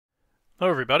Hello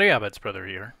everybody, Abed's brother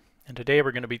here, and today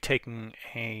we're going to be taking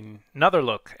another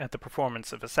look at the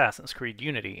performance of Assassin's Creed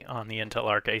Unity on the Intel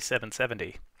Arc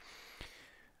A770.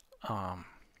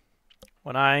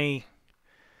 When I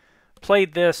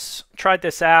tried this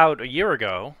out a year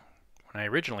ago, when I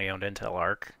originally owned Intel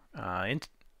Arc,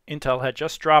 Intel had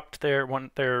just dropped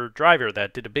their driver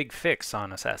that did a big fix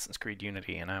on Assassin's Creed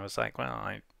Unity, and I was like,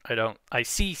 well, I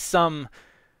see some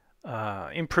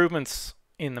improvements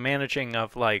in the managing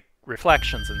of like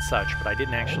reflections and such, but I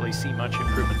didn't actually see much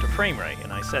improvement to frame rate,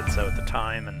 and I said so at the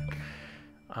time, and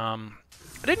I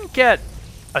didn't get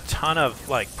a ton of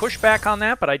like pushback on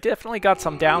that, but I definitely got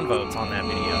some downvotes on that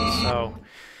video, so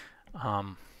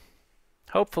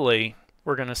hopefully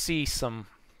we're going to see some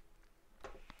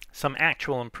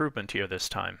actual improvement here this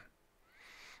time.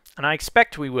 And I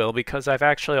expect we will, because I've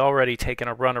actually already taken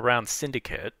a run around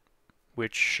Syndicate,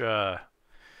 which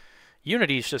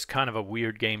Unity is just kind of a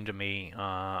weird game to me.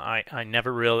 I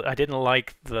didn't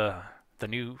like the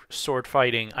new sword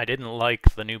fighting. I didn't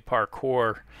like the new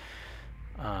parkour.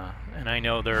 And I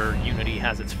know Unity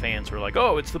has its fans who are like,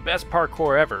 oh, it's the best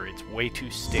parkour ever. It's way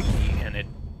too sticky, and it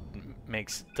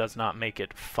does not make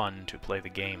it fun to play the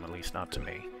game, at least not to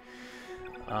me.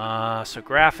 So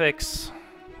graphics,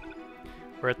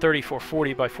 we're at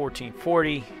 3440 by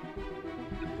 1440.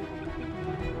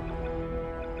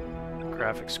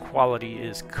 Graphics quality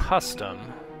is custom.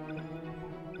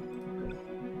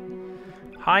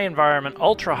 High environment,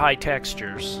 ultra high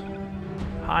textures,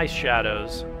 high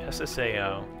shadows,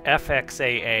 SSAO,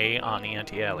 FXAA on the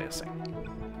anti-aliasing.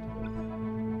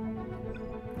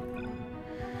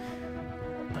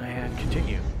 And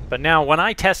continue. But now, when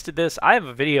I tested this, I have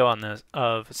a video on this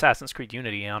of Assassin's Creed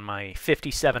Unity on my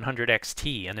 5700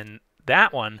 XT, and in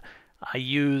that one, I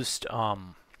used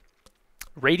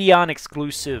Radeon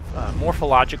exclusive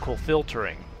morphological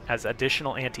filtering as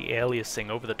additional anti-aliasing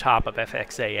over the top of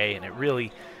FXAA, and it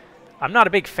really, I'm not a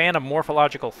big fan of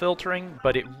morphological filtering,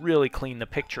 but it really cleaned the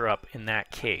picture up in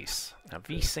that case. Now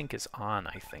VSync is on,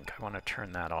 I think. I want to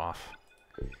turn that off.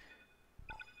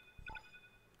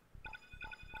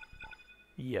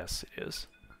 Yes, it is.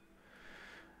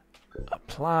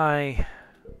 Apply.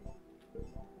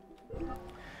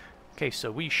 Okay,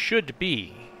 so we should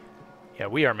be... Yeah,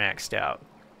 we are maxed out.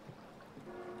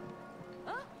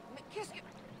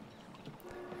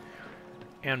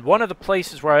 And one of the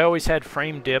places where I always had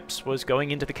frame dips was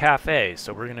going into the cafe,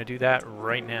 so we're going to do that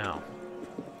right now.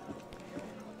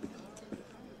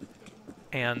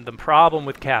 And the problem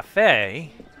with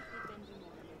cafe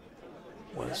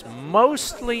was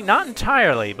mostly, not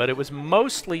entirely, but it was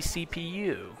mostly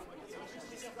CPU.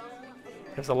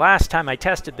 Because the last time I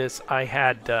tested this, I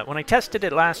had, when I tested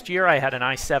it last year, I had an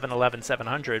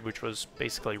i7-11700, which was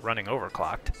basically running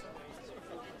overclocked.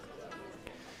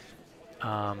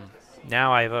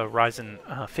 Now I have a Ryzen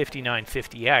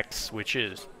 5950X, which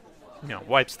is,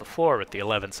 wipes the floor with the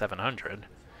 11700.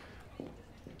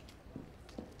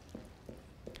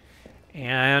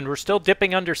 And we're still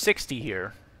dipping under 60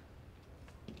 here.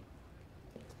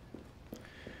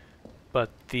 But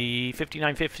the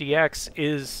 5950X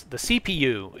is, the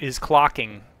CPU is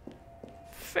clocking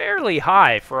fairly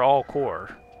high for all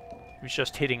core. It was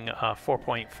just hitting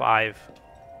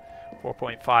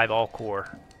 4.5 all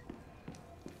core,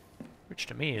 which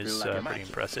to me is pretty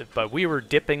impressive. But we were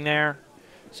dipping there,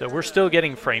 so we're still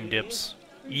getting frame dips,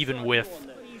 even with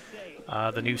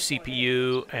the new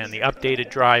CPU and the updated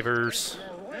drivers.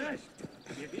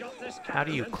 How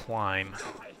do you climb?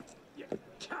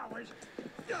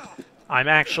 I'm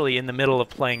actually in the middle of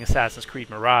playing Assassin's Creed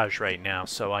Mirage right now,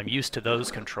 so I'm used to those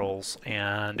controls,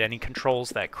 and any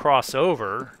controls that cross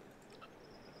over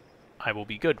I will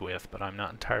be good with, but I'm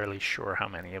not entirely sure how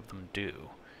many of them do.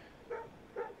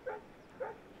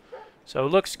 So it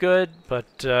looks good, but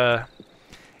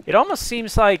it almost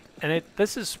seems like, and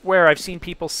this is where I've seen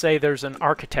people say there's an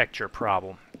architecture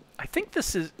problem. I think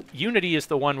Unity is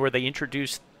the one where they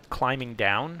introduced climbing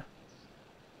down.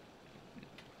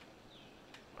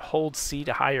 Hold C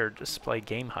to higher display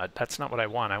game HUD. That's not what I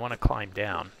want. I want to climb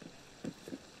down.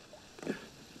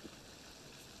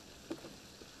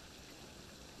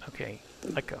 Okay,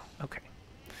 let go. Okay.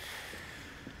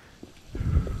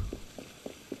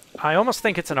 I almost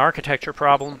think it's an architecture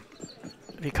problem,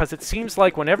 because it seems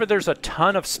like whenever there's a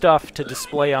ton of stuff to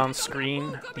display on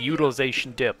screen, the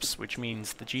utilization dips, which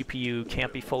means the GPU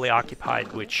can't be fully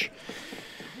occupied, which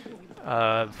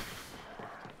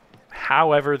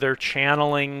however they're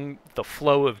channeling the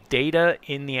flow of data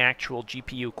in the actual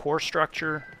GPU core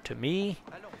structure, to me,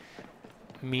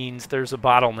 means there's a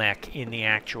bottleneck in the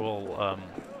actual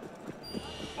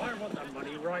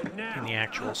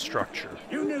structure.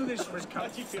 You knew this was coming.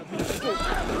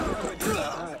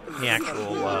 the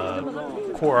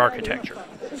actual core architecture.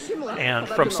 And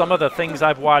from some of the things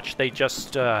I've watched, they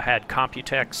just had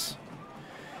Computex,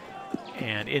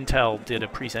 and Intel did a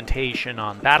presentation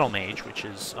on Battlemage, which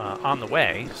is on the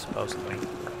way, supposedly.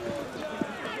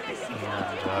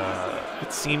 And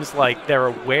it seems like they're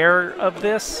aware of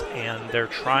this, and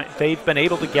they've been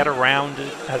able to get around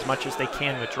it as much as they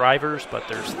can with drivers, but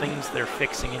there's things they're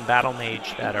fixing in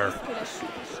Battlemage that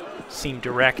seem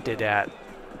directed at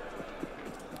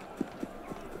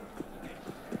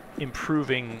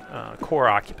improving core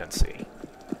occupancy.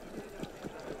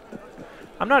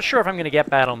 I'm not sure if I'm going to get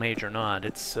Battlemage or not.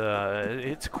 It's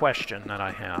a question that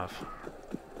I have.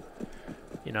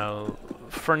 You know,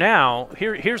 for now,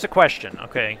 here's a question,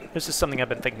 okay? This is something I've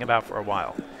been thinking about for a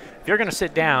while. If you're going to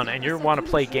sit down and you want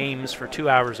to play games for 2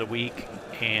 hours a week,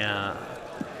 and,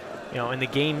 you know, and the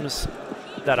games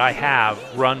that I have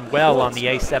run well on the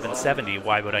A770,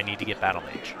 why would I need to get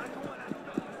Battlemage?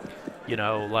 You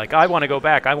know, like, I want to go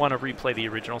back, I want to replay the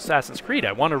original Assassin's Creed.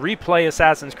 I want to replay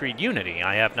Assassin's Creed Unity.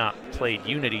 I have not played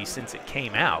Unity since it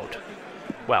came out.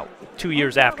 Well, 2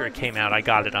 years after it came out, I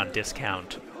got it on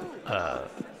discount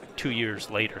 2 years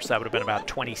later, so that would have been about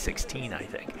 2016, I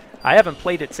think. I haven't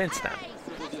played it since then.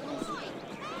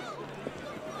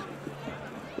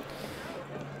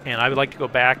 And I would like to go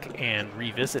back and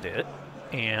revisit it,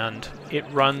 and it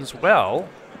runs well.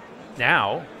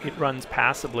 Now, it runs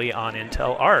passively on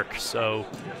Intel Arc, so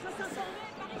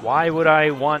why would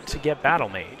I want to get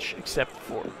Battlemage, except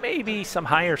for maybe some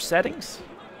higher settings?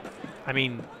 I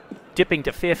mean, dipping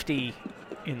to 50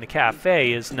 in the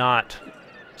cafe is not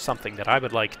something that I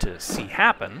would like to see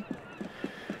happen,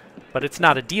 but it's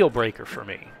not a deal breaker for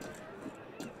me.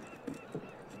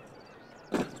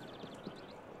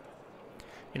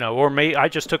 You know, or I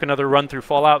just took another run through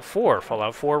Fallout 4.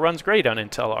 Fallout 4 runs great on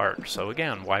Intel Arc, so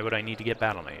again, why would I need to get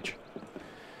Battlemage?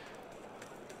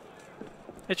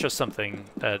 It's just something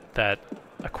a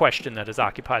question that has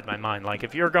occupied my mind. Like,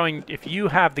 if you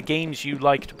have the games you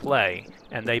like to play,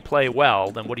 and they play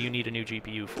well, then what do you need a new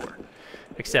GPU for?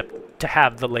 Except to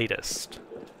have the latest.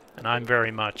 And I'm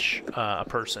very much a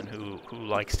person who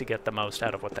likes to get the most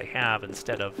out of what they have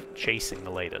instead of chasing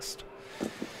the latest.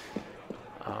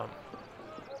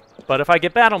 But if I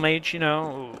get Battlemage, you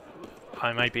know,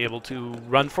 I might be able to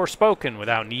run Forspoken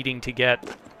without needing to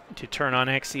turn on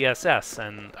XeSS,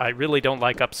 and I really don't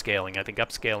like upscaling. I think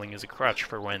upscaling is a crutch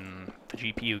for when the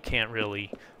GPU can't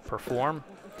really perform.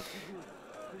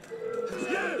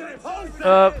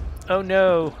 Oh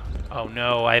no. Oh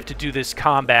no, I have to do this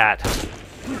combat.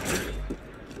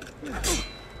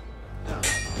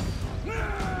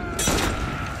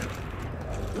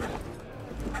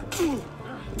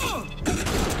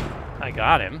 I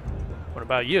got him. What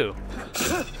about you?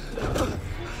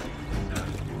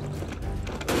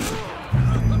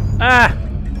 Ah!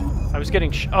 I was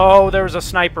getting oh, there was a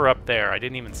sniper up there. I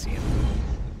didn't even see him.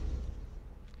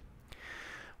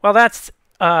 Well, that's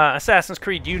Assassin's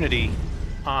Creed Unity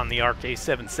on the Arc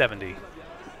A770.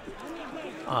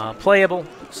 Playable,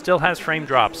 still has frame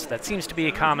drops. That seems to be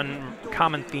a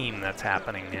common theme that's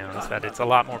happening now, is that it's a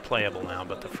lot more playable now,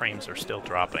 but the frames are still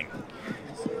dropping.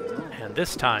 And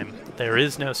this time, there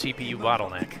is no CPU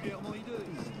bottleneck.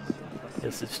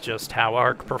 This is just how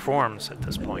Arc performs at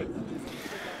this point.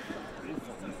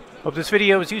 Hope this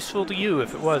video was useful to you.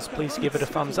 If it was, please give it a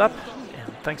thumbs up,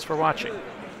 and thanks for watching.